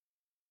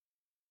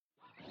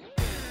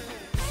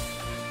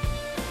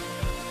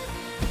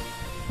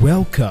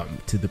Welcome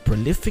to the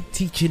prolific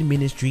teaching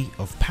ministry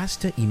of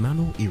Pastor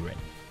Emmanuel Iren,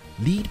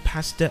 lead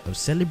pastor of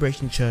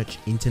Celebration Church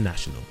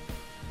International.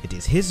 It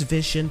is his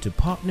vision to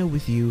partner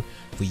with you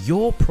for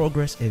your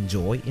progress and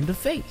joy in the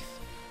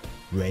faith.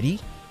 Ready,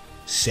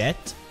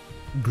 set,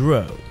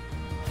 grow.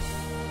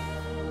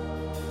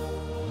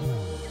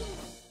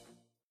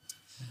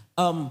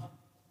 Now,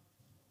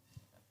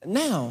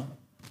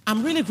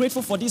 I'm really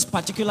grateful for this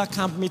particular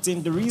camp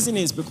meeting. The reason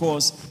is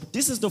because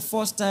this is the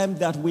first time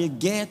that we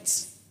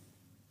get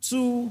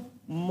 2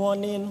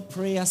 morning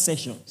prayer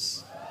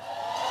sessions.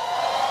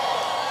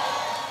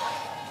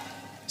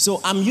 So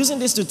I'm using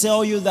this to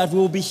tell you that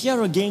we'll be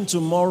here again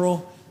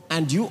tomorrow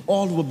and you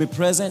all will be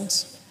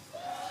present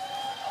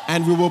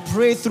and we will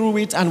pray through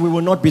it and we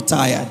will not be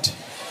tired.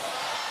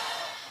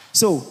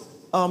 So,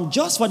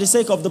 just for the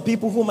sake of the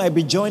people who might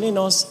be joining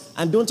us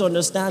and don't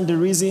understand the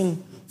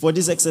reason for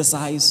this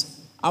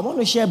exercise, I want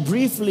to share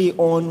briefly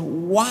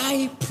on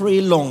why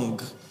pray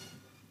long.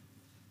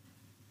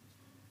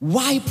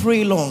 Why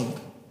pray long?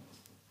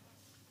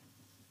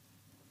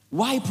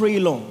 Why pray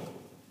long?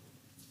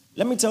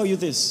 Let me tell you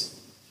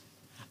this.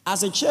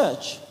 As a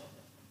church,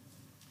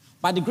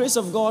 by the grace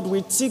of God,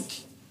 we tick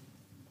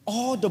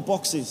all the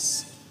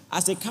boxes.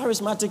 As a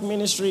charismatic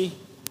ministry,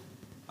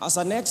 as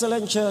an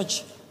excellent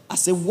church,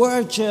 as a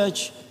word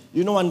church,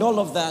 and all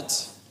of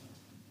that.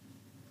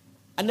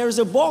 And there is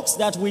a box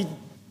that we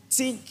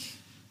tick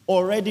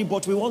already,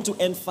 but we want to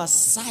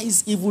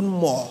emphasize even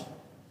more.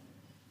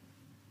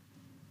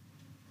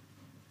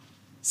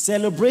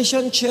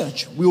 Celebration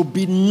Church will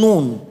be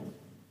known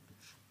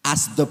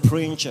as the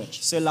praying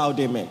church. Say loud,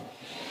 amen.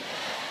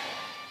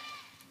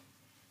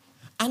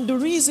 And the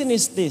reason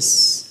is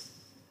this.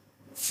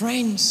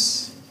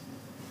 Friends,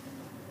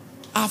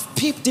 I've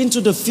peeped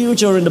into the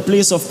future in the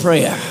place of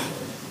prayer.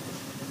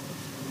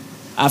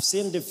 I've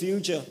seen the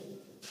future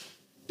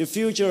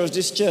of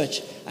this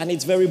church, and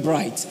it's very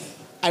bright.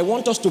 I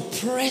want us to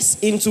press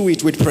into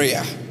it with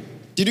prayer.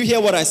 Did you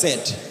hear what I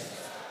said?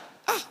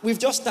 We've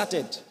just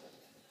started.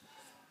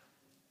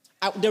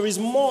 There is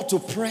more to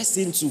press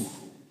into.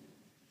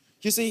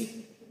 You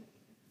see,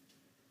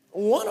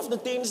 one of the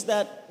things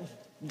that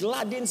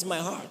gladdens my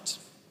heart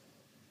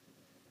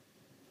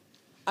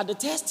are the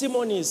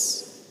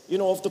testimonies,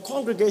 of the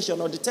congregation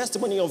or the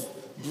testimony of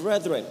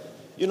brethren.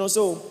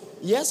 So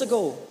years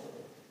ago,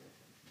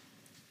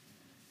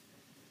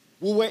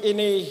 we were in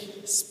a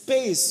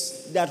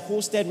space that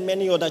hosted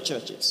many other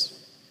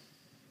churches.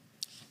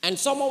 And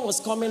someone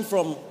was coming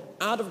from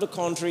out of the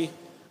country,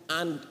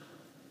 and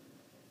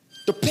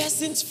the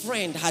person's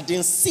friend had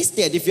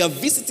insisted, if you are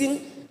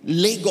visiting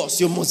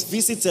Lagos, you must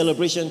visit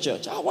Celebration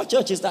Church. What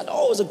church is that?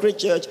 It's a great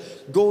church.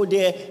 Go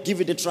there, give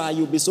it a try.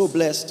 You'll be so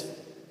blessed.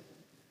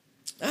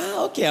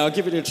 Okay, I'll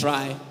give it a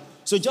try.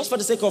 So just for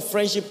the sake of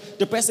friendship,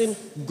 the person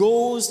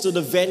goes to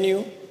the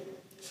venue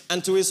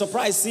and to his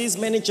surprise sees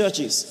many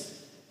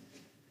churches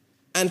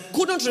and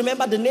couldn't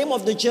remember the name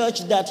of the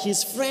church that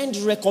his friend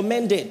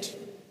recommended.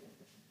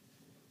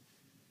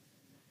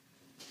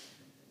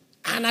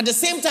 And at the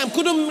same time,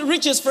 couldn't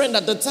reach his friend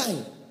at the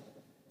time.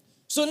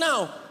 So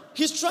now,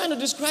 he's trying to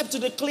describe to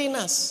the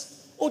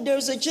cleaners,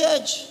 there's a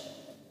church.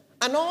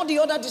 And all the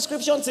other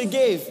descriptions he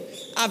gave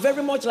are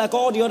very much like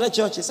all the other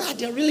churches.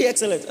 They're really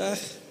excellent.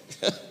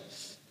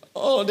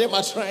 All of them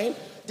are trying.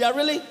 They are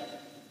really.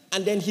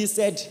 And then he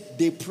said,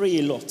 they pray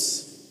a lot.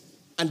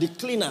 And the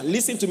cleaner,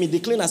 listen to me, the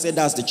cleaner said,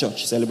 that's the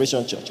church,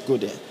 Celebration Church. Go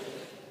there.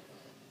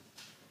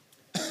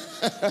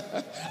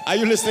 Are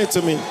you listening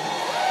to me?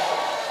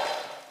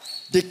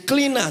 The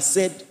cleaner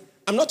said,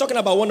 I'm not talking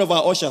about one of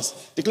our ushers.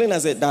 The cleaner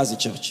said, that's the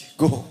church.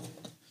 Go.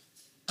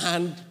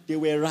 And they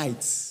were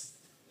right.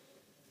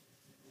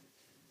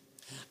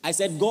 I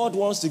said, God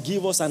wants to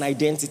give us an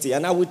identity,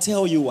 and I will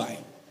tell you why.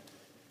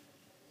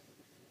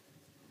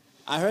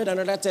 I heard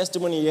another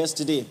testimony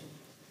yesterday.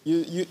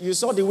 You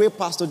saw the way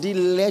Pastor D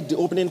led the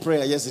opening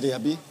prayer yesterday,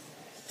 Abi?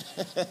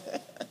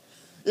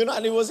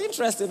 And it was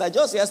interesting that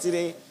just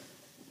yesterday,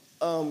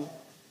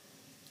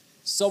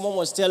 someone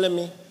was telling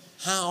me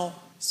how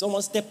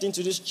someone stepped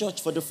into this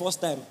church for the first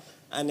time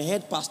and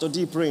heard Pastor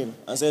D praying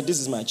and said,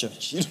 this is my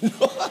church.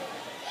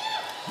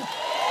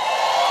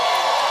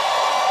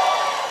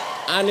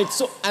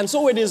 And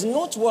so it is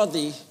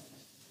noteworthy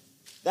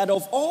that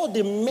of all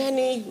the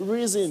many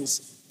reasons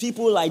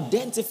people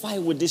identify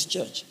with this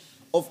church,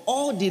 of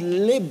all the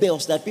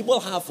labels that people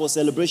have for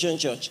Celebration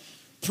Church,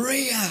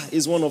 prayer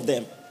is one of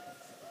them.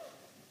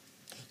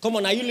 Come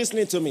on, are you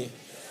listening to me?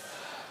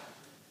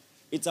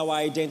 It's our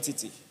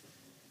identity.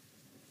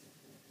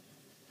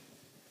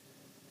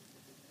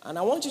 And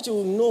I want you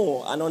to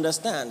know and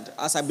understand,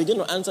 as I begin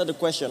to answer the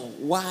question,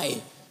 why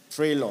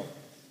pray long?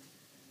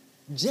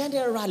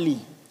 Generally,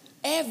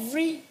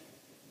 every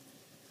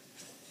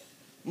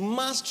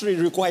mastery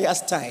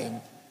requires time.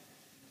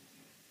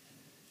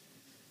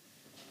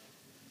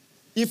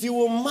 If you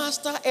will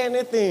master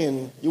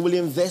anything, you will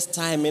invest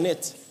time in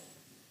it.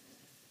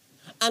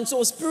 And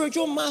so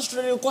spiritual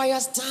mastery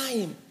requires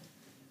time.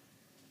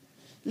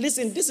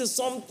 Listen, this is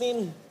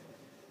something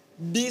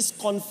this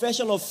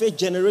confession of faith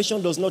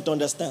generation does not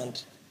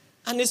understand.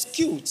 And it's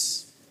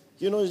cute.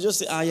 You know, you just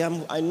say,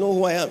 I know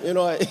who I am. You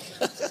know,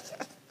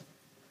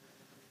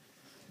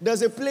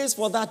 there's a place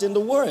for that in the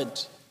Word.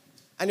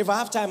 And if I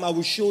have time, I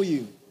will show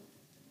you.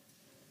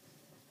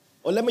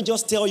 Or let me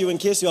just tell you in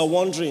case you are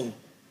wondering.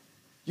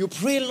 You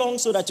pray long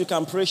so that you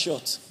can pray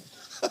short.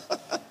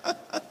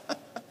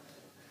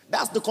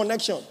 That's the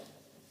connection.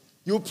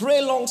 You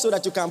pray long so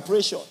that you can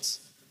pray short.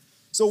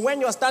 So when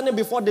you're standing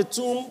before the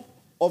tomb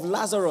of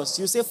Lazarus,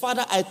 you say,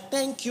 Father, I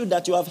thank you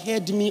that you have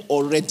heard me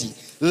already.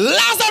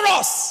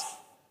 Lazarus!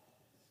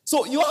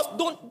 So you have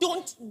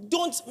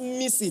don't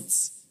miss it.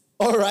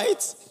 All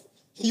right?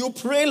 You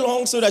pray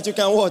long so that you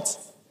can what?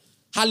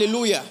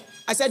 Hallelujah.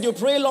 I said you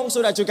pray long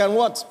so that you can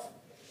what?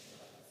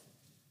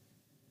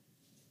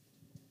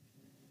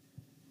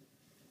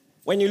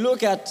 When you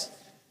look at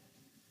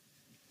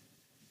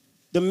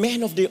the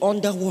men of the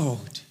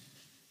underworld,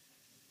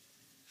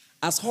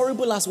 as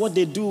horrible as what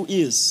they do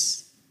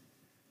is,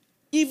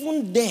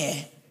 even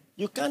there,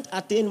 you can't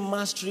attain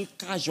mastery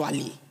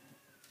casually.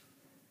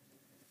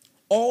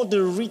 All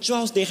the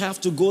rituals they have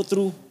to go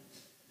through,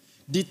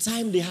 the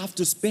time they have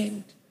to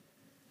spend,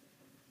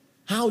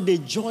 how they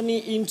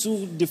journey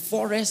into the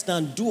forest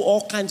and do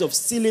all kinds of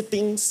silly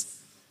things.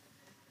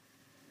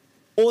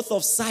 Oath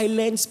of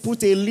silence,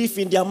 put a leaf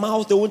in their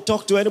mouth, they won't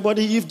talk to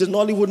anybody if the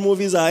Nollywood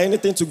movies are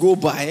anything to go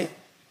by.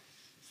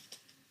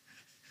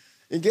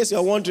 In case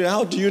you're wondering,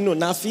 how do you know?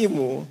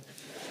 Nafimo.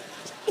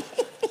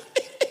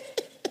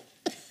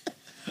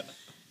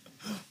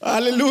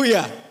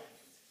 Hallelujah.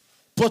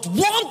 But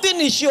one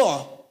thing is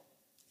sure,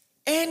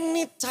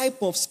 any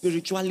type of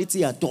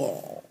spirituality at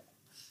all,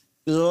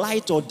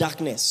 light or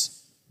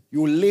darkness,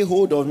 you lay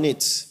hold on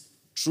it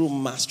through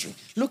mastery.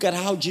 Look at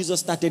how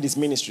Jesus started his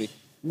ministry.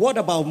 What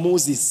about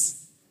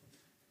Moses?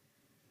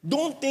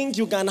 Don't think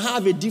you can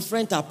have a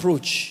different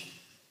approach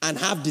and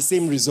have the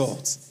same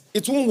results.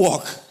 It won't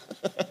work.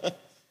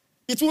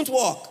 It won't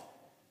work.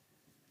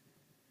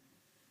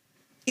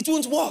 It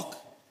won't work.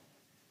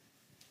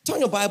 Turn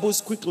your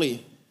Bibles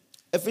quickly.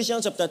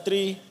 Ephesians chapter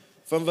 3,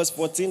 from verse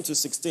 14 to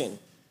 16.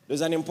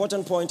 There's an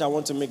important point I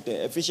want to make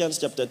there. Ephesians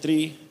chapter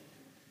 3,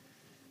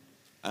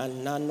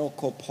 and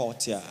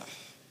nanokopotia.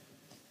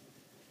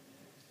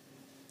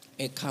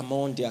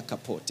 Ekamondia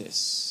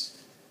capotes.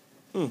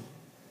 Wow.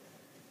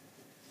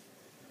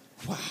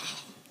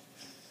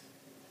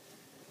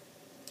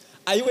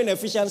 Are you in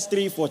Ephesians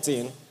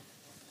 3:14?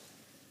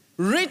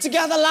 Read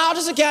together loud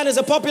as you can. It's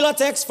a popular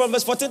text from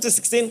verse 14 to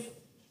 16.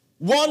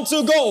 1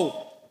 to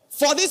go.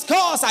 For this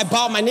cause I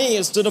bow my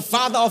knees to the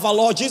Father of our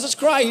Lord Jesus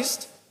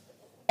Christ,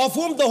 of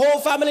whom the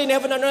whole family in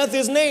heaven and earth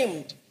is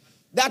named,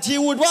 that he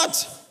would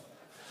what?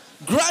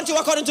 Grant you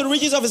according to the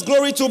riches of his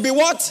glory to be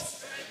what?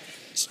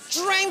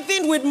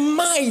 Strengthened with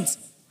might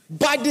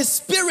by the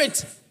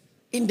Spirit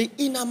in the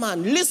inner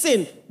man.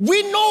 Listen,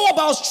 we know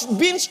about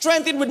being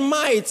strengthened with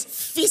might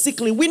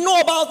physically. We know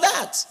about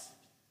that.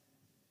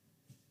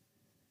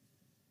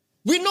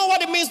 We know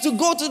what it means to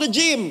go to the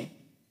gym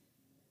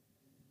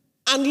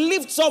and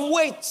lift some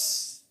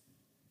weights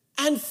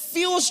and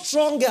feel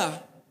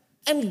stronger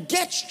and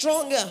get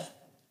stronger.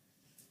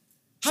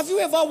 Have you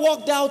ever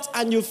walked out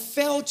and you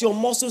felt your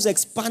muscles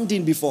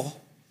expanding before?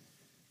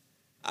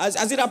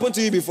 Has it happened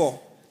to you before?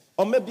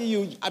 Or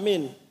maybe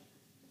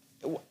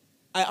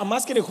I'm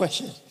asking a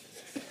question.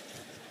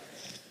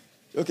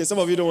 Okay, some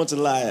of you don't want to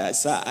lie.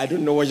 I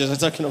don't know what you're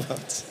talking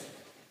about.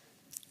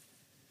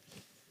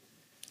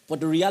 But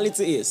the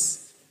reality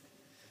is,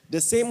 the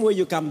same way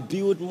you can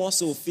build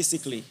muscle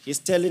physically, he's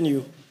telling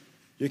you,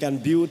 you can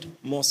build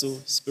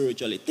muscle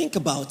spiritually. Think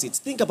about it.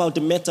 Think about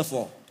the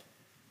metaphor.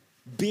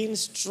 Being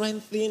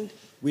strengthened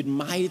with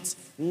might,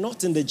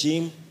 not in the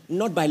gym,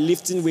 not by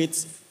lifting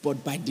weights,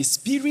 but by the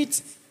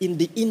Spirit in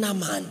the inner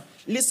man.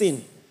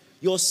 Listen,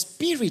 your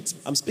spirit,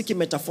 I'm speaking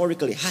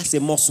metaphorically, has a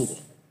muscle.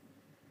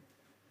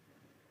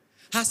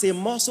 Has a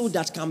muscle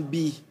that can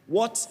be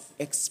what?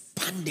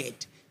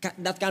 Expanded.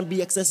 That can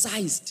be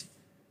exercised.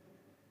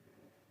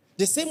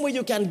 The same way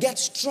you can get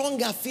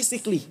stronger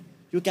physically,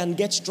 you can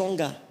get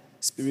stronger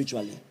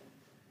spiritually.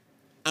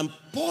 And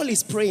Paul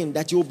is praying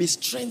that you will be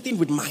strengthened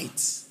with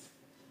might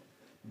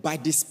by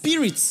the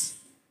Spirit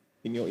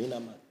in your inner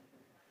man.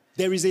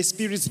 There is a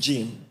spirit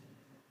gym.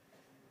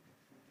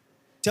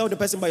 Tell the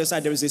person by your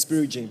side there is a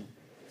spirit gym.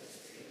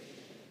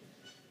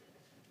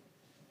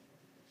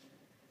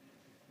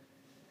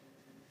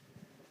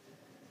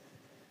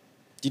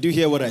 Did you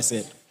hear what I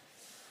said?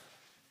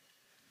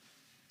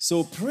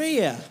 So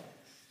prayer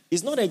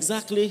is not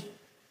exactly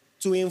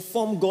to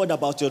inform God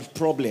about your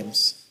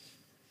problems.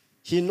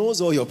 He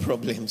knows all your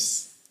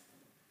problems.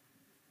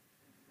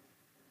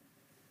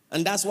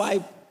 And that's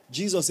why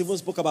Jesus even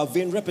spoke about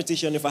vain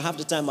repetition. If I have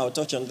the time, I'll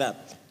touch on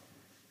that.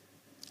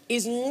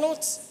 It's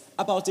not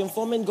about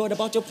informing God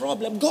about your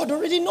problem. God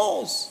already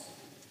knows.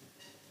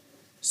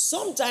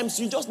 Sometimes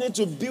you just need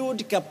to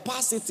build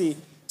capacity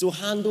to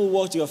handle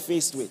what you're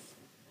faced with.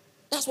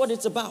 That's what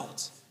it's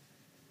about.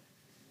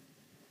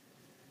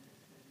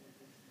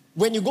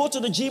 When you go to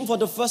the gym for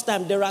the first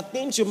time, there are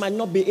things you might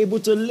not be able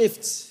to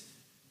lift.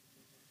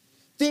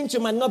 Things you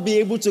might not be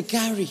able to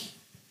carry.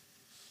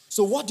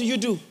 So what do?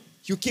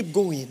 You keep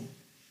going.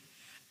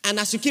 And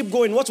as you keep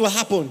going, what will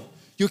happen?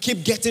 You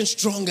keep getting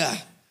stronger.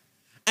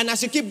 And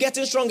as you keep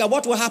getting stronger,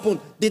 what will happen?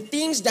 The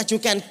things that you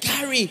can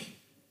carry,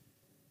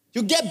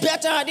 you get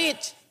better at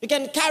it. You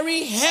can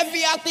carry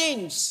heavier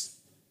things.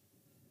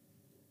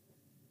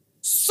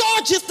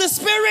 Such is the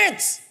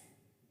Spirit.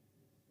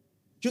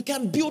 You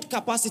can build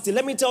capacity.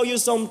 Let me tell you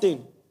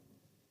something.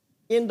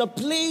 In the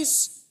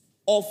place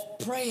of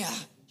prayer,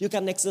 you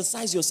can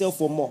exercise yourself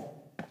for more.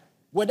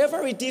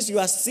 Whatever it is you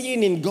are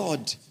seeing in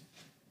God,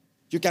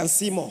 you can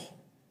see more.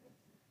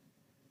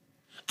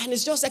 And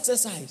it's just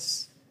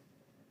exercise.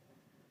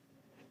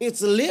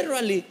 It's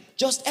literally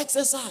just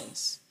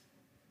exercise.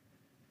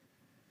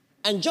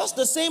 And just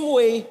the same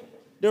way,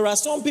 there are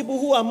some people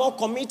who are more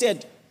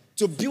committed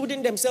to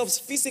building themselves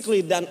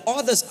physically than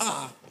others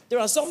are. There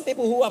are some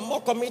people who are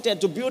more committed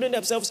to building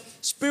themselves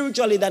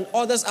spiritually than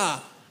others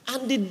are.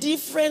 And the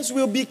difference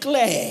will be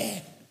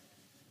clear.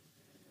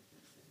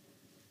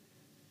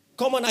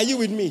 Come on, are you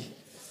with me?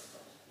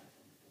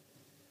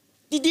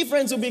 The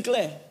difference will be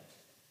clear.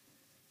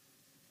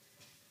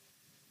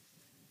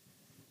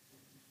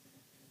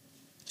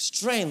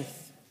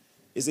 Strength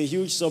is a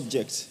huge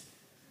subject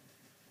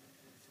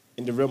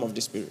in the realm of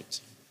the Spirit.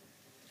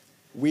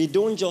 We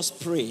don't just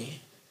pray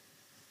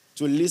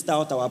to list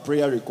out our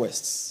prayer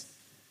requests.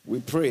 We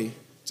pray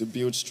to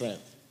build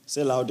strength.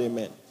 Say loud,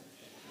 amen.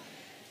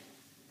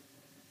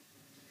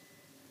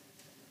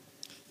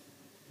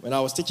 When I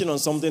was teaching on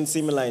something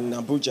similar in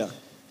Abuja,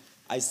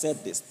 I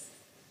said this.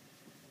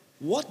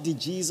 What did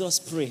Jesus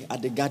pray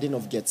at the Garden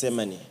of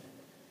Gethsemane?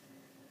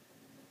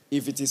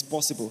 If it is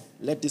possible,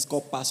 let this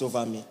cup pass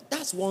over me.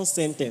 That's one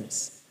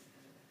sentence.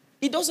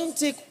 It doesn't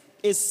take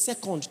a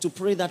second to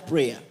pray that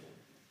prayer.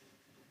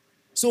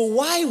 So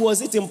why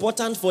was it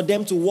important for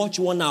them to watch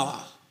 1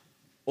 hour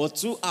or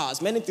 2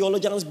 hours? Many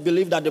theologians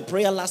believe that the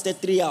prayer lasted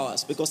 3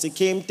 hours because it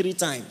came 3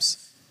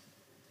 times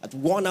at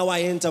 1 hour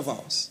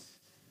intervals.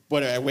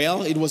 But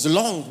well, it was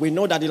long. We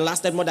know that it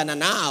lasted more than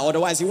an hour.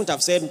 Otherwise, he wouldn't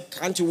have said,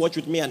 can't you watch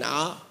with me an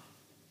hour?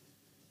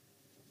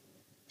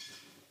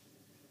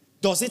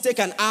 Does it take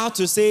an hour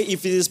to say,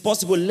 if it is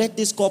possible, let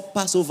this cup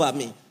pass over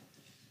me?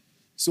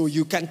 So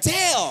you can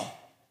tell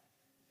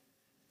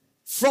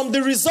from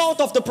the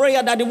result of the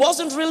prayer that it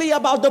wasn't really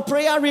about the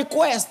prayer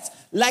request.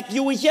 Like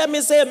you will hear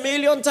me say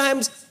 1,000,000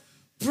 times,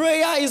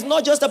 prayer is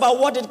not just about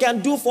what it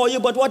can do for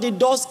you, but what it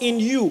does in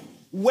you.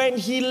 When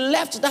he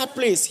left that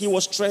place, he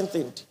was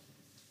strengthened.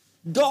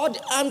 God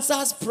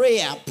answers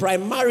prayer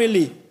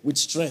primarily with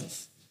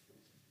strength.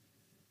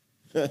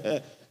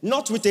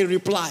 Not with a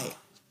reply,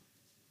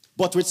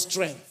 but with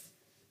strength.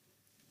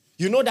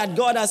 You know that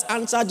God has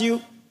answered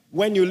you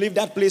when you leave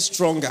that place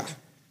stronger.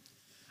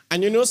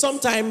 And you know,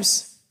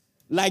 sometimes,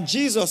 like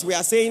Jesus, we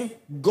are saying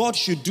God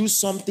should do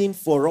something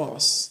for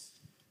us.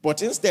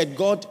 But instead,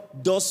 God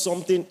does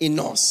something in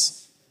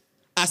us.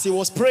 As he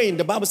was praying,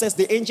 the Bible says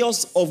the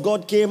angels of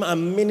God came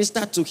and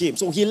ministered to him.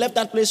 So he left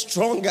that place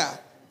stronger.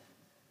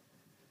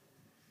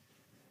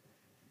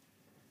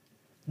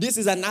 This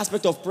is an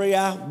aspect of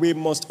prayer we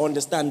must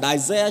understand.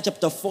 Isaiah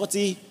chapter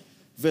 40,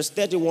 verse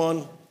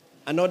 31,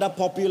 another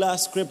popular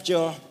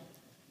scripture.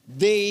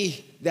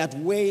 They that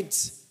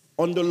wait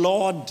on the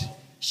Lord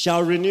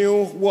shall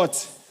renew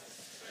what?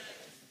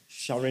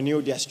 Shall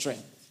renew their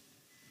strength.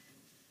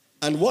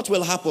 And what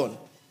will happen?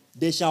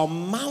 They shall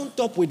mount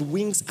up with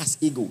wings as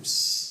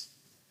eagles.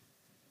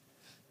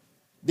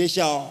 They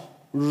shall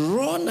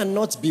run and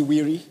not be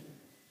weary.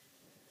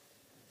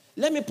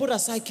 Let me put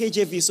aside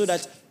KJV so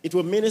that it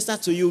will minister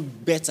to you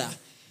better.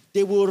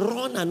 They will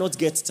run and not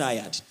get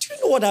tired. Do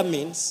you know what that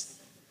means?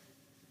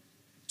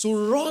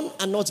 To run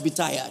and not be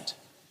tired.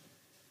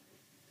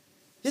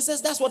 He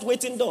says that's what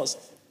waiting does.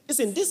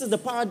 Listen, this is the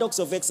paradox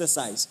of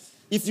exercise.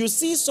 If you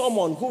see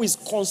someone who is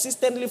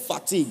consistently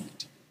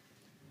fatigued,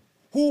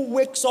 who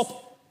wakes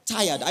up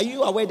tired, are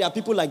you aware there are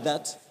people like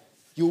that?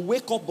 You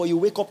wake up, but you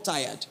wake up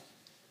tired.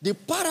 The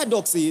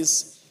paradox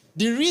is,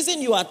 the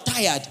reason you are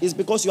tired is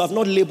because you have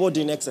not labored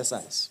in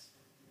exercise.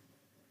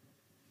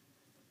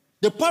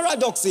 The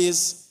paradox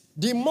is,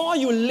 the more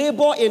you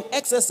labor in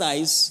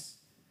exercise,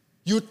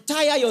 you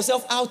tire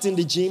yourself out in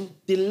the gym,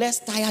 the less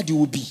tired you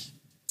will be.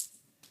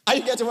 Are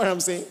you getting what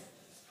I'm saying?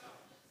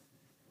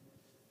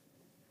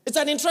 It's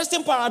an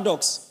interesting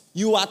paradox.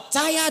 You are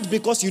tired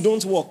because you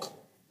don't walk.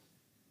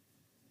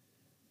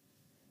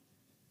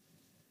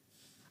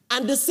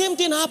 And the same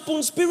thing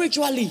happens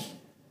spiritually.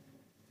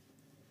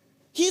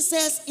 He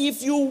says,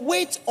 if you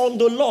wait on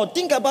the Lord,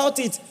 think about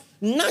it.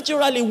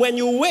 Naturally, when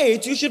you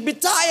wait, you should be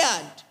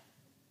tired.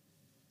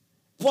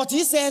 But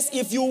he says,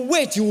 if you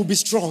wait, you will be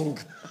strong.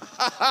 If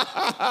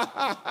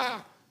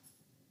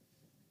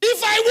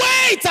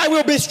I wait, I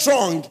will be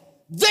strong.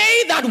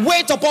 They that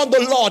wait upon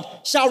the Lord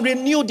shall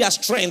renew their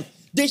strength.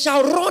 They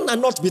shall run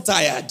and not be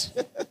tired.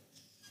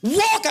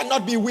 Walk and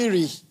not be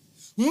weary.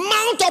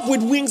 Mount up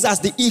with wings as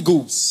the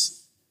eagles.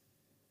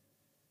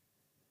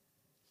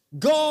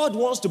 God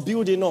wants to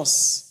build in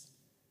us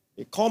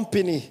a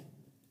company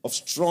of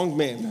strong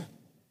men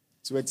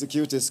to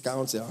execute his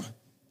counsel.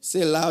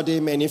 Say loud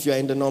amen if you are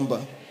in the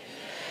number.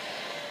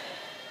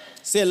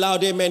 Say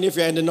loud amen if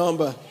you're in the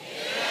number.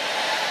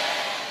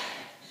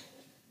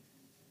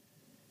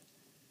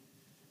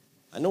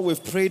 I know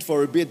we've prayed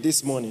for a bit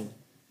this morning.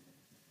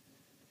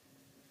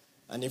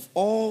 And if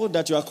all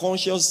that you are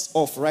conscious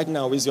of right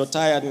now is your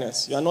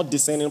tiredness, you are not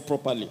discerning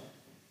properly,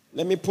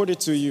 let me put it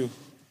to you.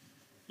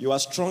 You are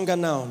stronger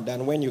now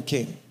than when you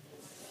came.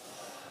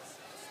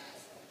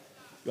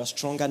 You are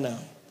stronger now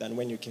than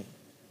when you came.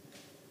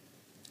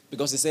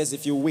 Because it says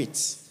if you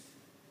wait,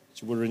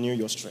 you will renew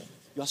your strength.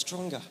 You are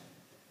stronger.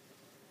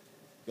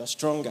 You are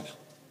stronger.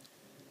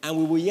 And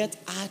we will yet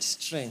add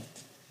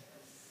strength.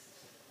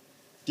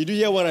 Did you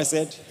hear what I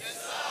said?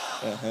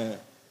 Yes, sir.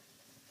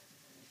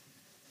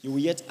 You will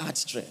yet add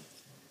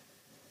strength.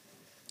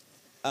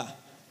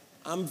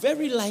 I'm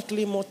very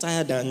likely more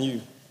tired than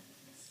you.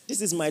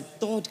 This is my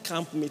third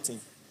camp meeting.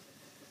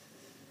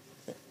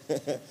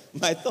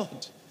 My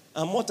third.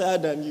 I'm more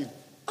tired than you.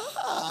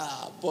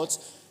 But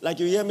like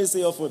you hear me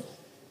say often,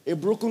 a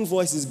broken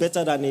voice is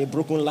better than a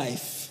broken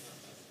life.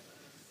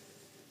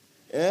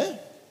 Eh?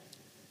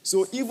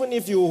 So even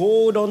if you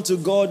hold on to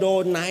God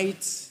all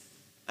night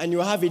and you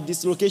have a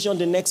dislocation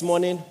the next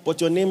morning, but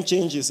your name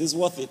changes, it's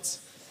worth it.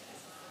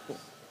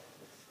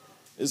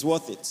 It's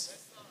worth it.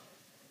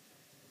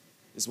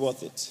 It's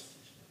worth it.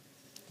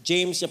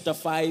 James chapter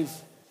 5.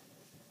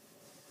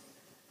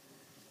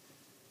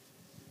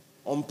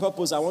 On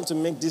purpose, I want to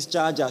make this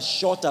charge as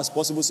short as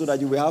possible so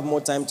that you will have more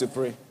time to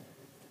pray.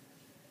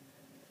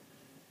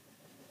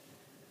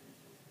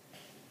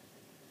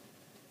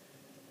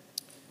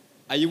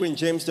 Are you in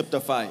James chapter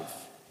 5?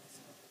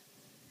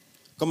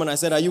 Come on, I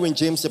said, are you in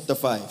James chapter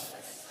 5?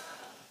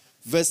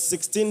 Verse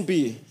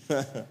 16b.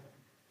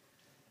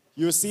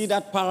 You see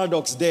that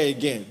paradox there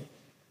again.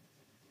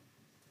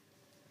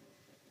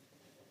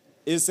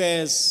 It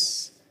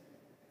says,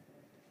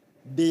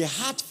 the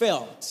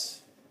heartfelt,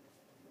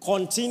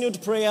 continued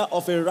prayer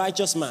of a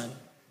righteous man.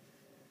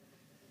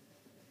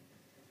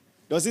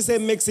 Does it say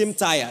makes him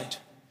tired?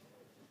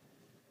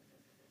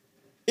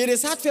 It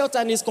is heartfelt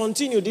and is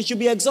continued. It should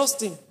be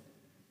exhausting.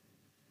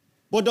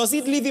 But does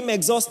it leave him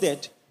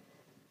exhausted?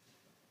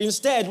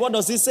 Instead, what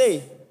does it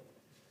say?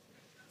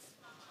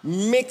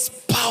 Makes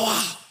power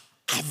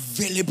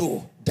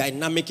available,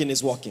 dynamic in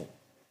his walking.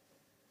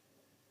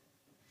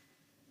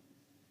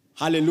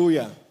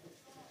 Hallelujah.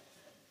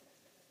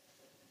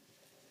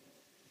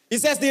 It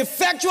says the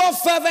effectual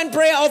fervent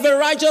prayer of a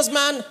righteous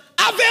man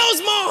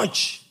avails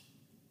much.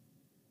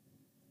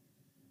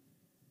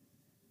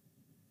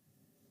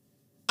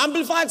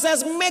 Amplified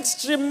says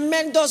makes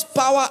tremendous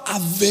power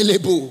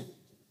available.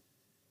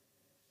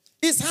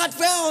 It's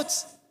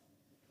heartfelt.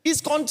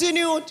 It's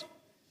continued.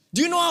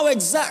 Do you know how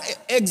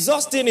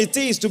exhausting it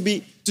is to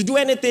do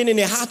anything in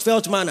a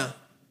heartfelt manner?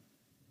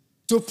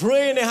 To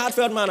pray in a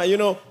heartfelt manner. You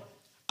know,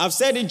 I've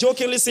said it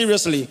jokingly,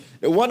 seriously.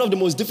 One of the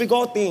most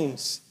difficult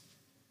things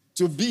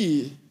to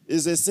be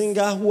is a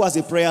singer who has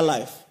a prayer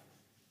life.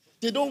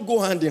 They don't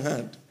go hand in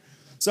hand.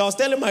 So I was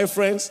telling my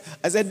friends,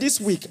 I said, this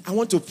week, I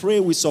want to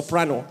pray with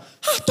soprano.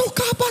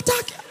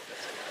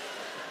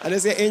 And they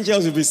say,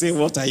 angels will be saying,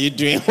 what are you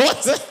doing?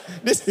 What?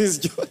 This is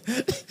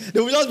they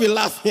will just be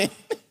laughing.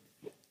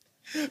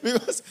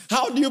 Because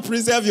how do you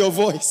preserve your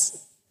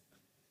voice?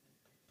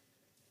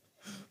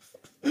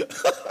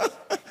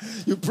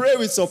 You pray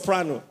with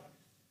soprano.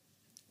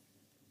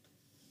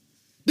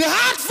 The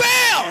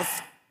heartfelt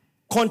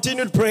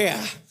continued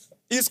prayer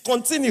is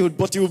continued,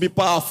 but it will be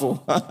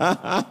powerful.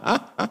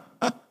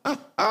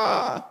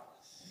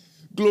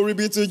 Glory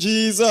be to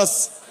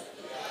Jesus.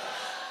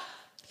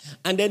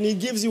 And then he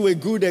gives you a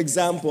good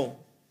example.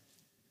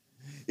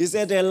 He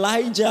said,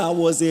 Elijah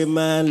was a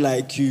man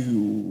like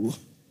you.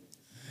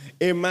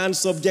 A man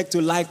subject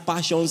to like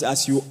passions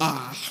as you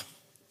are.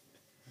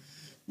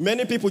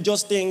 Many people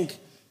just think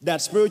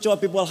that spiritual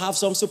people have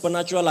some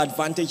supernatural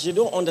advantage. They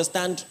don't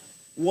understand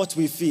what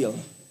we feel.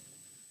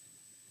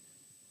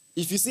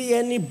 If you see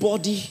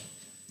anybody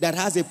that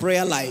has a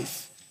prayer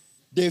life,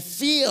 they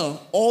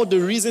feel all the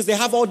reasons, they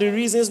have all the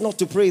reasons not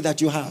to pray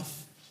that you have.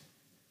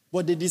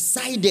 But they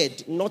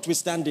decided,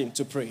 notwithstanding,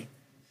 to pray.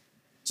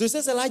 So it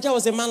says Elijah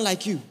was a man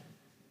like you.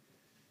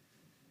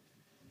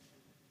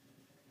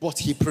 But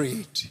he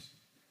prayed.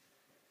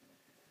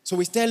 So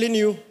he's telling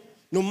you,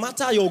 no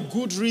matter your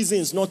good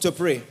reasons not to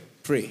pray,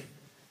 pray.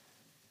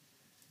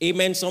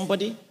 Amen,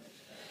 somebody?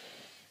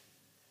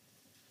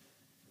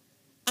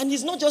 And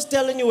he's not just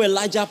telling you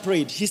Elijah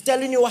prayed. He's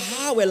telling you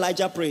how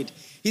Elijah prayed.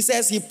 He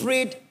says he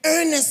prayed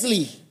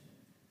earnestly.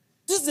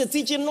 This is a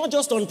teaching not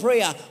just on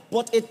prayer,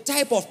 but a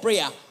type of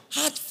prayer.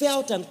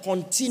 Heartfelt and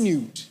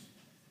continued.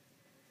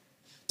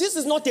 This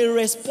is not a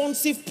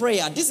responsive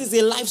prayer. This is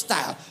a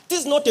lifestyle.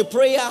 This is not a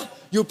prayer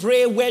you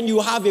pray when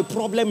you have a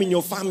problem in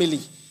your family.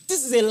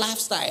 This is a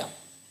lifestyle.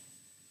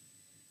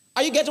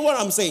 Are you getting what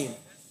I'm saying?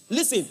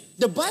 Listen,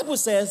 the Bible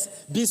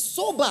says, be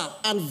sober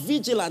and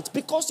vigilant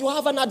because you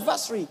have an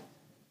adversary.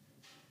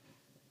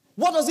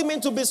 What does it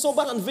mean to be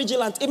sober and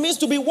vigilant? It means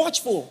to be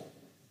watchful.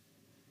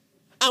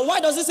 And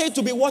why does it say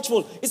to be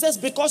watchful? It says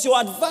because your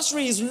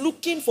adversary is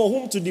looking for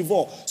whom to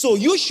devour. So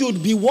you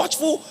should be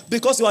watchful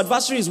because your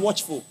adversary is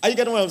watchful. Are you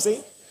getting what I'm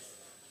saying?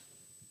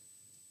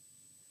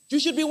 You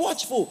should be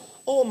watchful.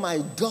 Oh my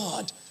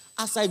God.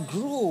 As I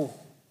grow,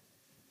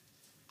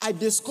 I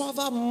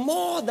discover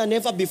more than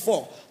ever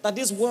before that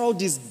this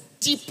world is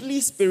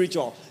deeply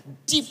spiritual.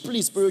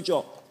 Deeply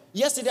spiritual.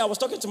 Yesterday, I was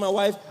talking to my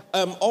wife.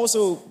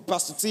 Also,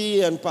 Pastor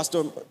T and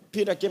Pastor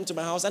Peter came to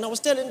my house, and I was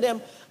telling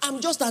them, I'm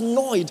just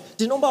annoyed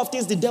the number of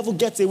things the devil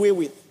gets away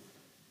with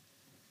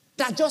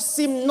that just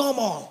seem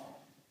normal.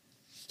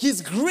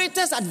 His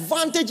greatest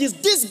advantage is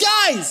these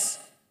guys.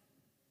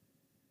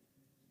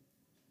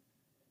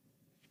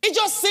 It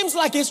just seems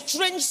like a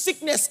strange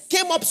sickness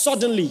came up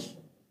suddenly.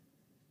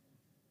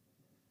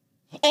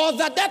 Or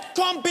that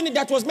company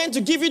that was meant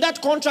to give you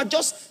that contract,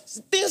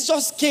 things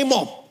just came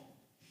up.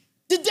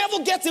 The devil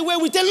gets away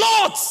with a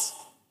lot.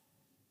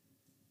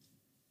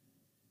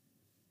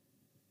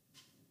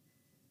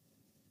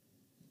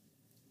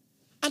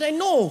 And I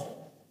know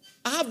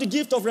I have the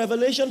gift of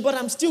revelation, but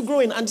I'm still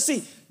growing. And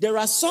see, there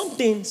are some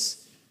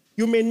things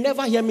you may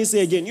never hear me say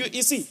again.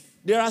 You see,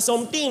 there are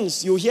some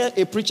things you hear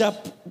a preacher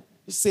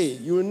say,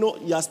 you know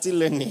you are still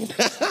learning.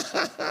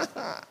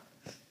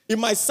 It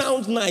might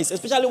sound nice,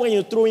 especially when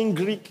you throw in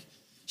Greek,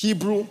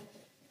 Hebrew.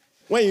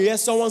 When you hear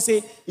someone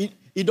say,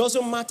 it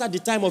doesn't matter the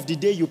time of the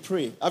day you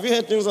pray. Have you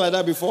heard things like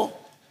that before?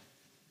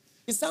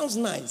 It sounds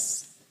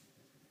nice.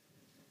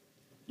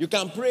 You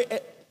can pray.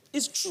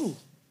 It's true.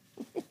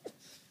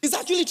 It's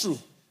actually true.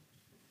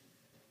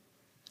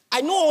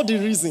 I know all the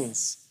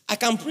reasons. I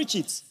can preach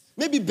it.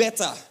 Maybe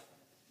better.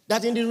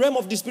 That in the realm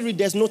of the spirit,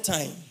 there's no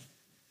time.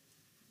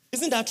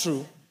 Isn't that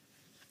true?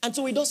 And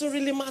so it doesn't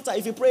really matter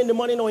if you pray in the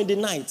morning or in the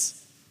night.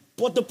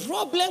 But the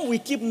problem we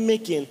keep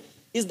making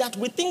is that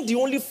we think the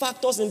only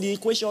factors in the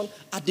equation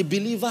are the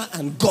believer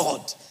and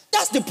God.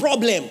 That's the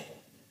problem.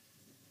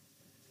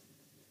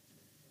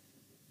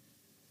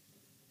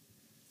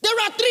 There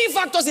are three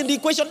factors in the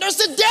equation. There's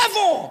the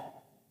devil.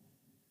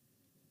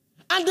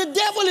 And the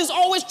devil is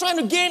always trying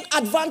to gain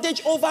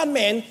advantage over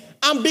men.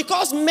 And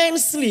because men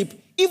sleep,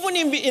 even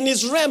in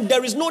his realm,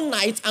 there is no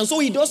night, and so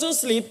he doesn't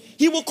sleep.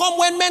 He will come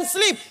when men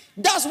sleep.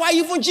 That's why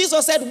even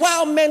Jesus said,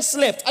 while men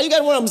slept. Are you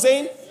getting what I'm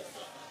saying?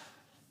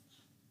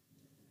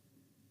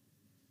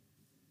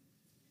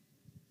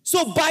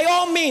 So by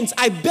all means,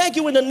 I beg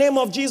you in the name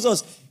of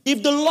Jesus,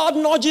 if the Lord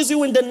nudges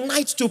you in the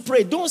night to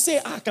pray, don't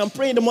say, I can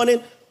pray in the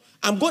morning.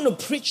 I'm going to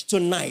preach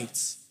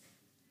tonight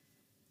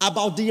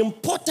about the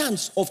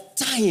importance of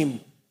time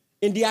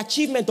in the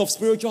achievement of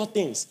spiritual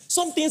things.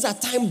 Some things are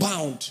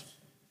time-bound.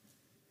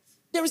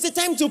 There is a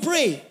time to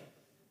pray.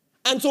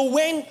 And so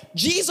when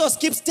Jesus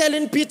keeps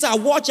telling Peter,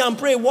 watch and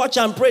pray,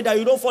 that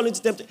you don't fall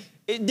into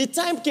temptation, the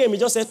time came, he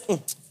just said,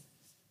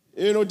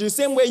 the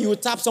same way you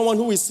tap someone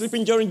who is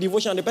sleeping during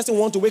devotion and the person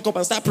wants to wake up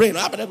and start praying.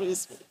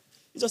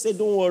 He just said,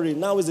 don't worry,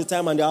 now is the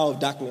time and the hour of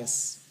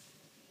darkness.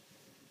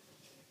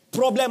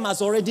 Problem has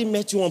already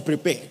met you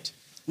unprepared.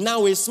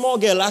 Now a small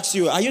girl asks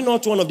you, are you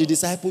not one of the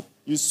disciples?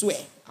 You swear,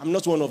 I'm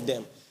not one of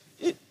them.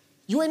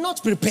 You are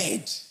not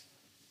prepared.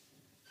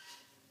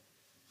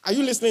 Are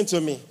you listening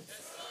to me?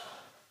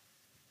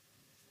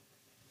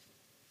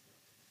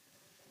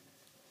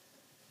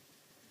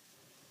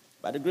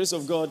 By the grace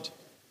of God,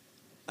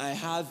 I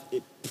have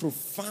a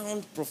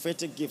profound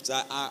prophetic gift.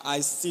 I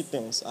see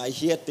things, I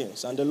hear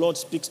things, and the Lord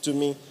speaks to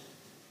me.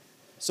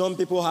 Some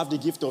people have the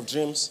gift of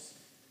dreams.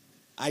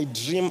 I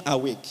dream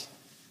awake.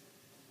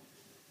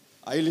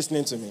 Are you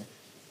listening to me?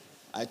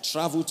 I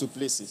travel to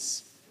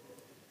places.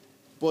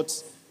 But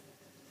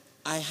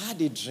I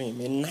had a dream,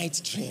 a night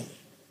dream,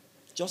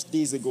 just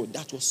days ago,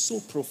 that was so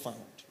profound.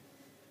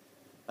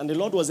 And the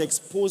Lord was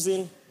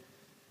exposing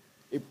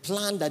a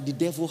plan that the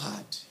devil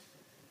had.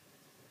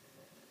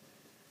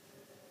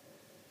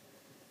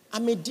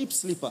 I'm a deep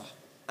sleeper,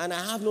 and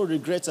I have no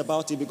regrets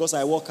about it because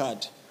I work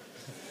hard.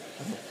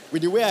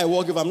 With the way I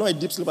work, if I'm not a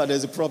deep sleeper,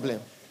 there's a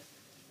problem.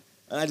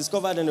 And I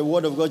discovered in the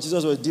Word of God,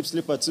 Jesus was a deep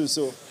sleeper too,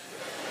 so.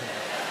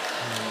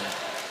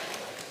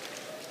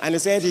 And he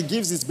said he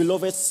gives his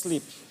beloved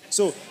sleep.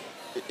 So,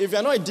 if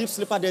you're not a deep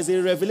sleeper, there's a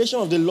revelation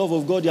of the love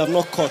of God you have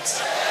not caught.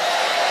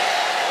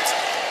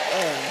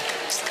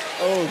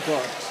 Oh,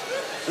 God.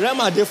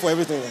 Rem are there for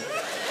everything.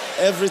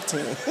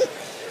 Everything.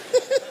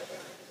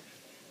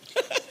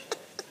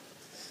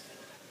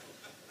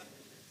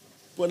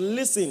 But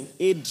listen,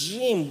 a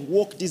dream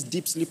woke this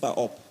deep sleeper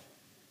up.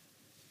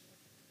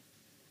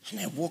 And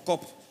I woke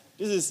up.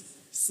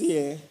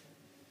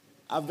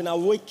 I've been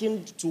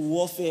awakened to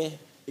warfare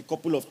a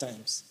couple of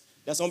times.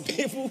 There are some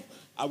people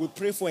I will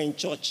pray for in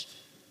church.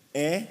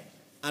 And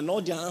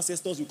all their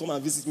ancestors will come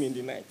and visit me in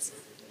the night.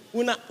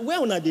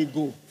 Where will they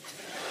go?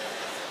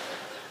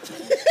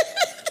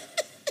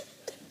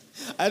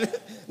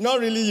 Not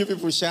really you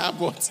people share,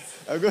 but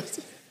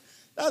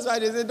that's why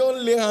they say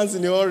don't lay hands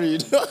in a hurry.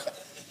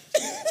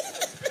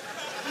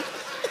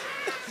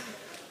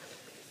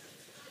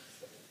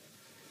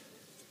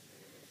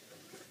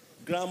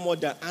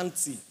 Grandmother,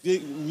 auntie,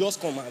 they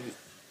just come and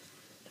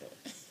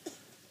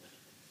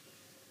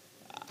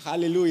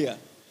hallelujah.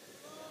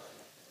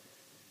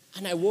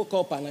 And I woke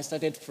up and I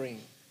started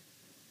praying.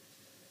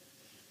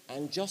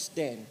 And just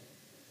then,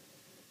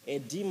 a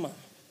demon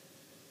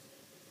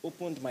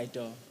opened my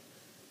door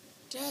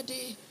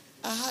Daddy,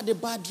 I had a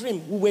bad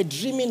dream. We were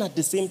dreaming at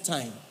the same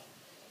time.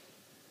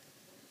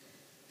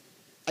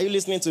 Are you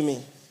listening to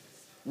me?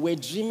 We were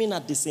dreaming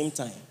at the same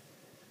time.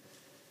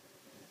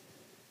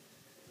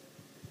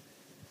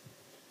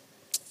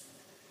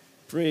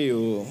 Pray,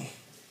 oh.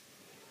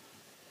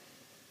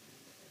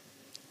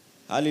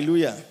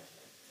 Hallelujah.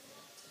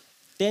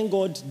 Thank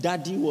God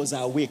Daddy was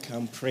awake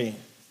and praying.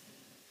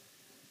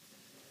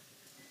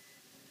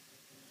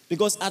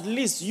 Because at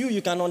least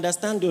you can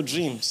understand your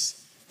dreams.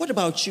 What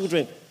about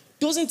children?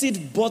 Doesn't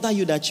it bother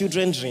you that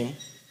children dream?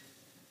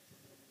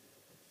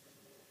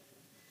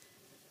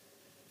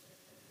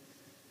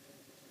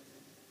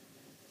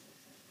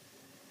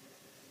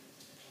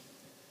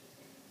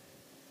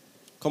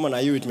 Come on,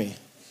 are you with me?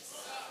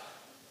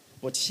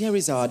 But here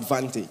is our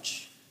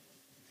advantage.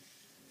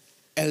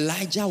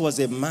 Elijah was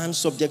a man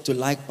subject to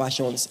like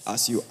passions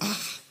as you are.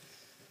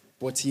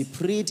 But he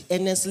prayed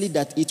earnestly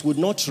that it would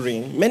not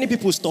rain. Many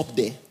people stop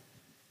there.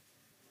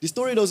 The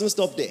story doesn't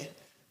stop there.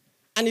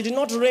 And it did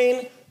not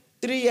rain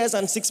 3 years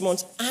and 6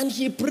 months. And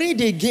he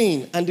prayed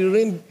again, and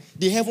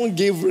the heaven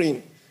gave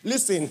rain.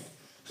 Listen.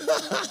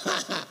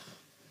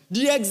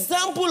 The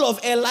example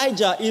of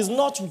Elijah is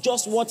not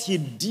just what he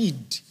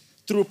did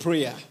through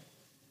prayer.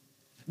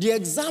 The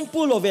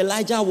example of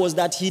Elijah was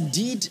that he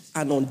did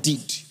and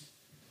undid.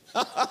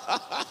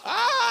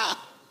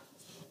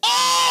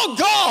 Oh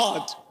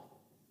God!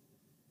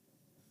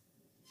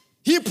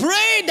 He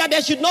prayed that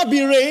there should not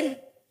be rain.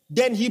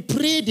 Then he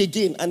prayed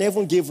again and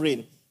heaven gave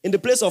rain. In the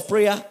place of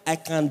prayer, I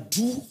can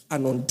do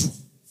and undo.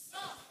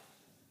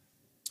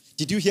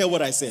 Did you hear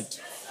what I said?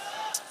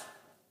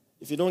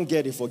 If you don't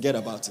get it, forget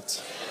about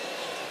it.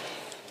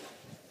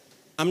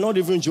 I'm not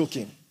even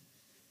joking.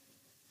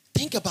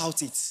 Think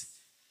about it.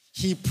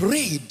 He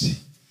prayed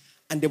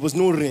and there was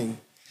no rain.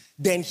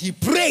 Then he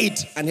prayed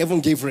and heaven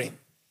gave rain.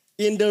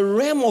 In the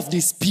realm of the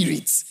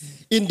spirit,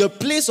 in the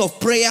place of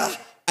prayer,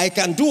 I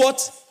can do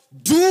what?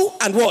 Do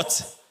and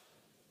what?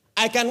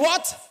 I can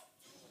what?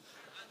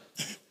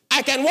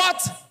 I can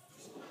what?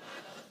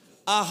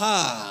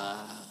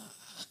 Aha.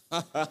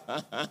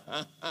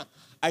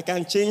 I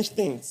can change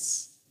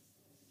things.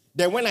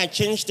 Then when I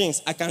change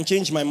things, I can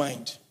change my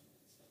mind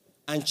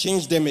and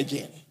change them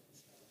again.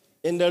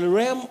 In the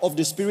realm of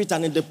the spirit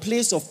and in the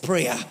place of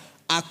prayer,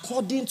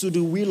 according to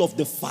the will of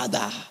the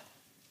Father,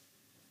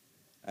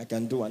 I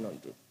can do and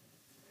undo.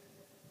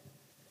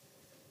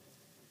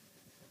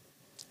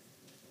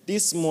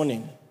 This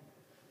morning,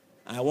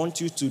 I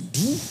want you to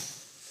do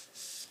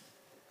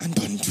and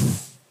undo.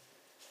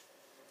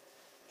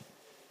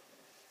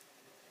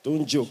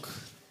 Don't joke.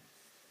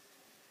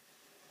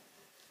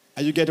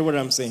 Are you getting what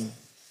I'm saying?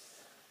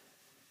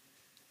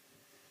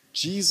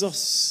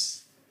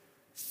 Jesus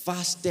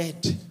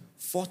fasted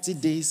 40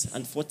 days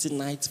and 40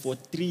 nights for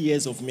 3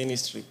 years of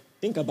ministry.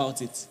 Think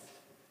about it.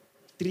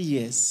 3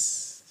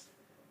 years.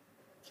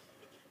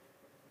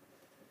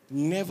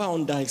 Never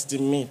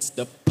underestimate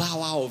the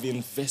power of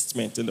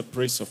investment in the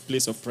place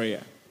of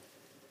prayer.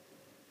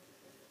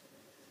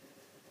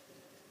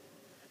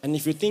 And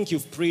if you think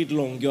you've prayed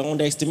long, you're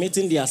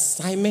underestimating the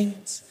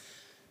assignment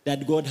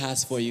that God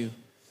has for you.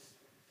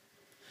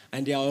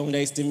 And they are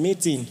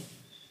underestimating.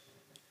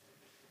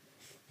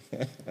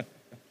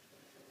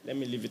 Let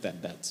me leave it at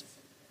that.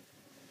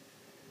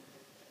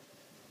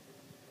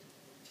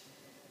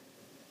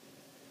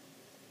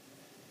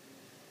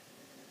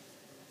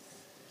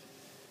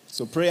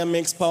 So prayer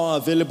makes power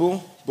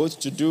available both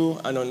to do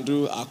and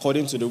undo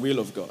according to the will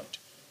of God.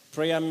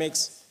 Prayer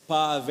makes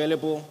power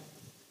available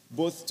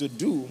both to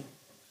do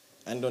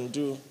and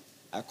undo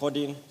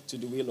according to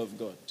the will of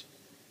God.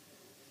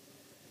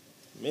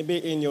 Maybe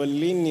in your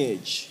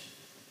lineage,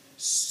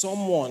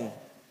 someone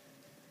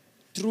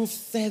through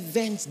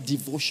fervent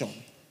devotion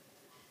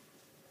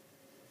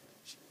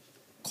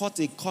cut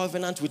a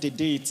covenant with a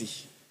deity.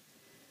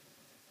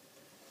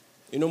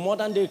 You know,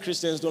 modern day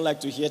Christians don't like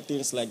to hear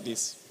things like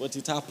this, but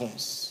it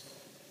happens.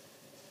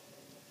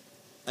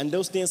 And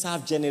those things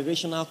have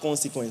generational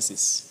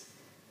consequences.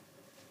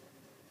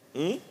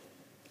 You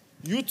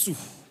too.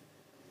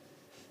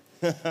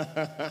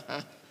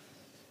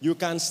 You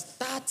can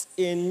start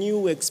a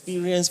new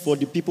experience for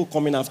the people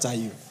coming after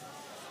you.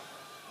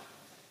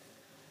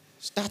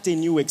 Start a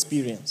new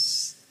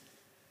experience.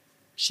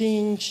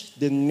 Change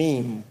the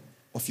name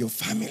of your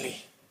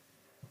family.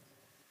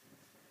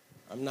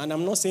 And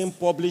I'm not saying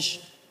publish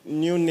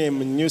new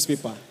name in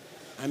newspaper.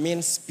 I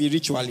mean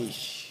spiritually.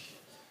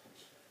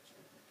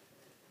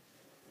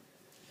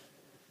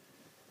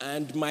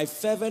 And my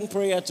fervent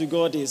prayer to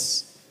God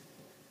is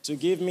to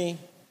give me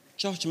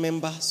church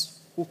members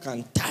who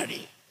can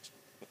tarry.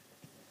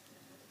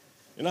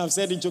 You know, I've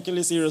said it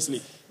jokingly,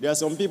 seriously. There are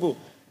some people,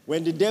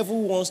 when the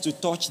devil wants to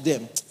touch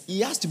them,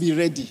 he has to be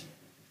ready.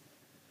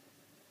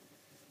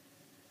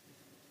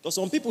 Because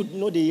some people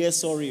know they hear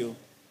sorry. Oh.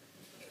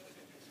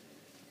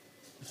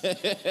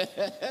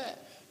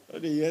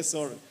 Yes,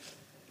 sorry.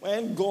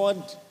 When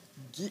God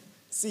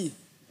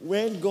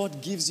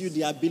gives you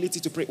the ability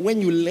to pray, when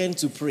you learn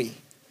to pray,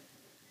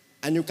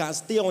 and you can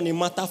stay on a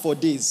matter for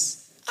days,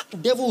 the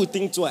devil will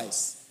think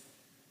twice.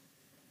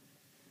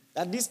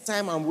 At this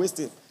time I'm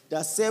wasting, there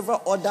are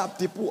several other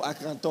people I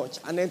can touch.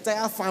 An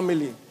entire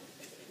family.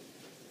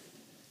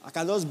 I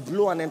can just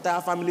blow an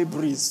entire family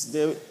breeze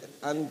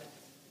and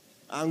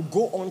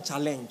go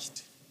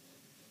unchallenged.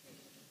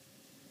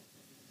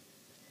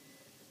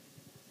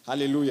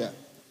 Hallelujah.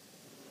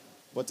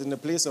 But in the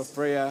place of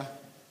prayer,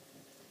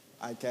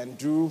 I can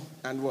do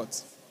and what?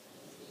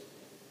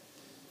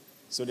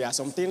 So there are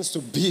some things to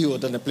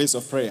build in the place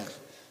of prayer.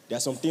 There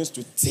are some things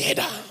to tear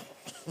down.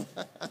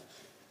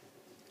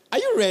 Are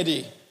you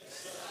ready?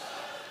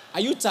 Are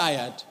you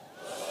tired?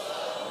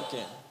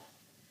 Okay.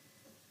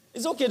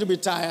 It's okay to be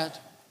tired,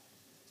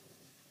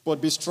 but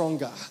be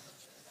stronger.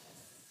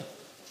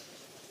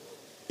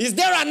 Is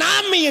there an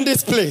army in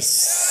this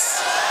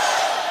place?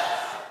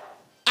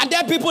 Are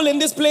there people in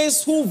this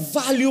place who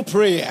value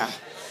prayer?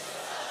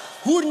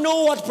 Who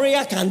know what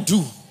prayer can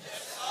do?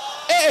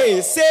 Hey,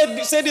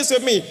 say this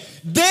with me.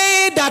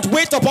 They that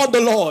wait upon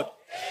the Lord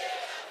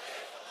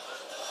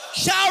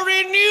shall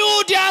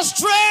renew their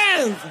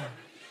strength.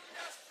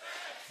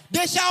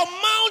 They shall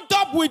mount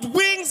up with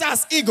wings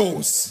as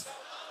eagles.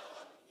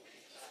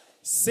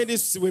 Say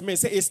this with me.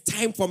 Say, it's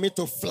time for me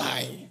to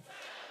fly.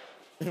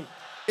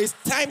 It's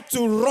time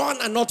to run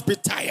and not be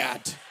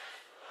tired.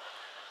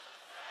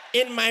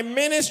 In my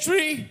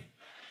ministry,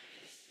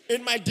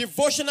 in my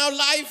devotional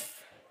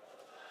life,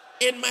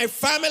 in my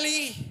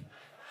family,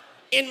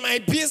 in my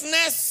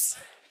business,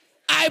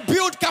 I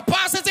build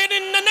capacity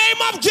in the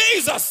name of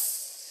Jesus.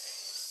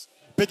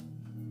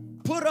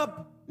 Put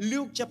up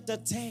Luke chapter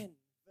 10,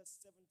 verse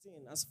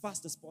 17, as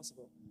fast as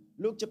possible.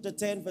 Luke chapter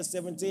 10, verse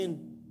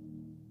 17.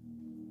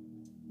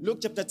 Luke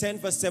chapter 10,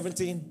 verse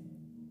 17.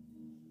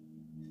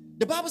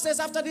 The Bible says,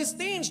 after these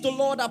things, the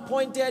Lord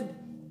appointed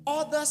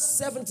other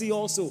 70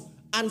 also,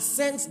 and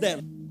sent them.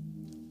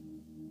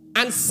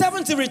 And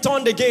 70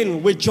 returned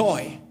again with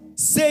joy,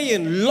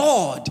 saying,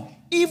 Lord,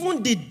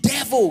 even the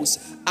devils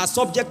are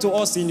subject to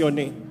us in your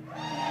name.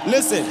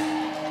 Listen.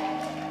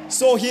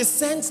 So he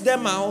sent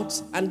them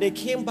out, and they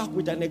came back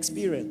with an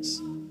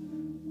experience.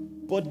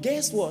 But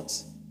guess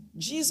what?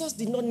 Jesus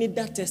did not need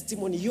that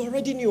testimony. He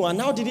already knew. And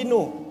how did he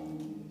know?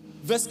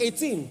 Verse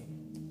 18.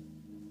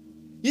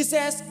 He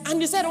says,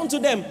 and he said unto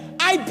them,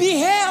 I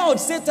beheld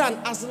Satan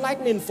as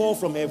lightning fall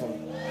from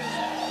heaven.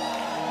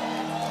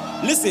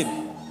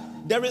 Listen,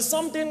 there is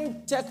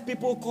something tech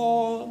people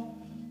call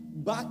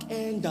back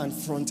end and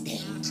front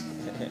end.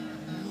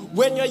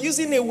 When you're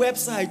using a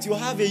website, you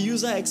have a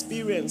user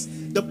experience,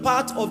 the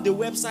part of the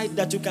website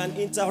that you can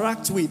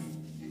interact with.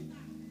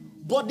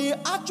 But the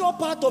actual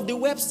part of the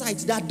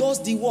website that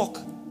does the work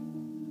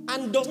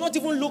and does not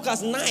even look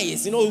as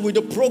nice, with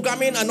the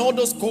programming and all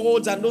those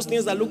codes and those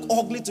things that look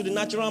ugly to the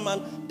natural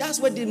man,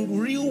 that's where the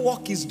real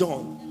work is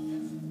done.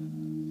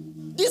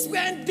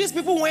 These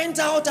people went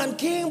out and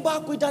came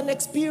back with an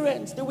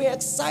experience. They were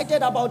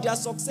excited about their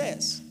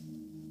success.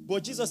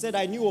 But Jesus said,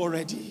 I knew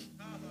already.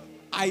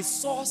 I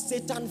saw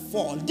Satan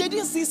fall. They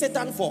didn't see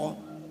Satan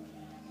fall.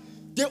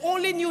 They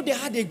only knew they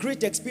had a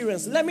great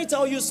experience. Let me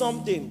tell you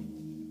something.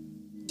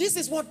 This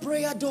is what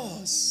prayer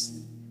does.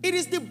 It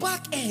is the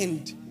back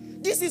end.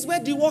 This is where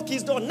the work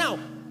is done. Now,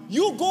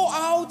 you go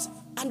out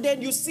and then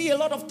you see a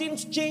lot of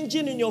things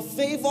changing in your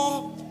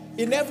favor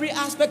in every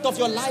aspect of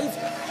your life.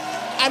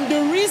 And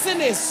the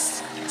reason is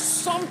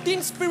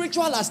something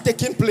spiritual has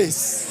taken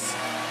place.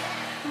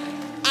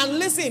 And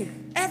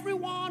listen,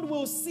 everyone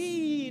will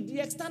see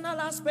the external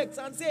aspects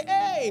and say,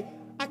 hey,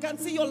 I can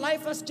see your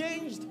life has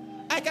changed.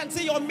 I can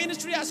see your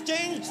ministry has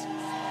changed.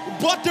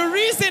 But the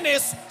reason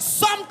is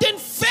something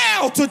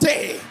fell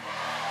today.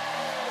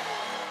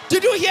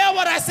 Did you hear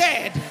what I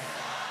said?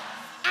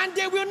 And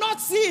they will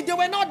not see, they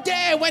were not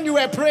there when you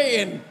were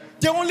praying.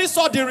 They only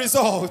saw the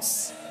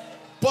results.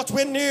 But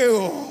we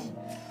knew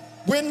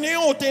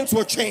things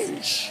will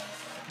change.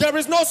 There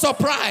is no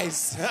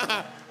surprise.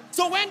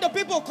 So when the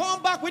people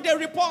come back with a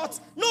report,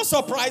 no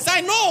surprise.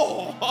 I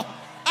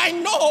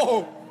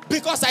know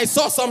because I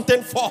saw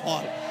something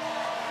fall.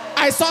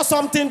 I saw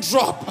something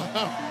drop.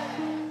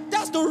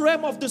 That's the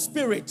realm of the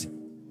spirit.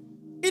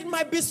 It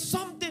might be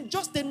something,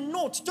 just a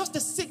note, just a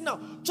signal,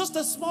 just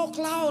a small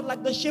cloud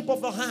like the shape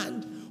of a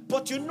hand.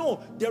 But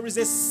there is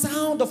a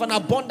sound of an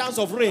abundance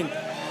of rain.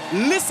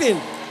 Listen.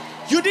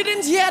 You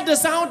didn't hear the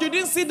sound, you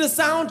didn't see the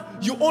sound,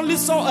 you only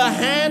saw a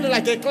hand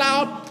like a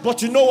cloud,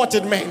 but you know what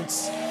it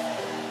meant.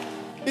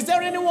 Is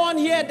there anyone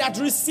here that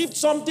received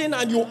something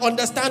and you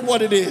understand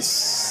what it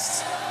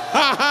is?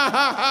 Ha ha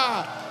ha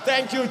ha!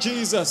 Thank you,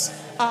 Jesus.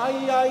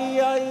 Ay, ay,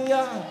 ay,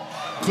 ay.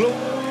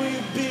 Glory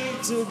be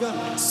to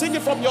God. Sing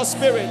it from your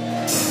spirit.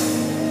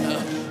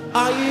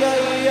 Ay,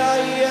 ay,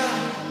 ay,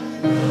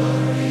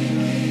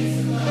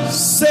 ay.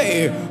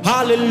 Say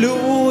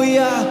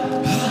hallelujah.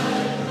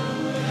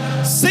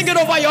 Sing it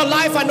over your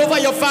life and over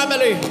your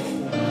family.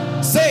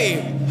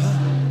 Say.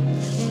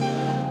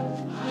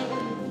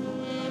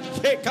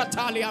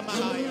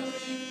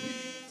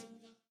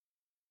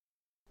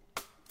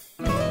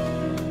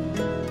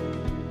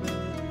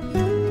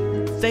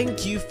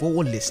 Thank you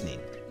for listening.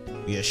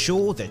 We are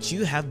sure that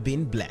you have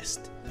been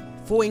blessed.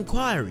 For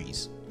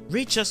inquiries,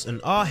 reach us on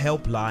our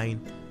helpline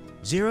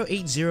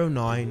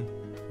 0809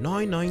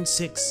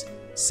 996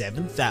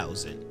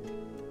 7000.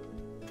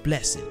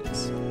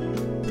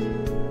 Blessings.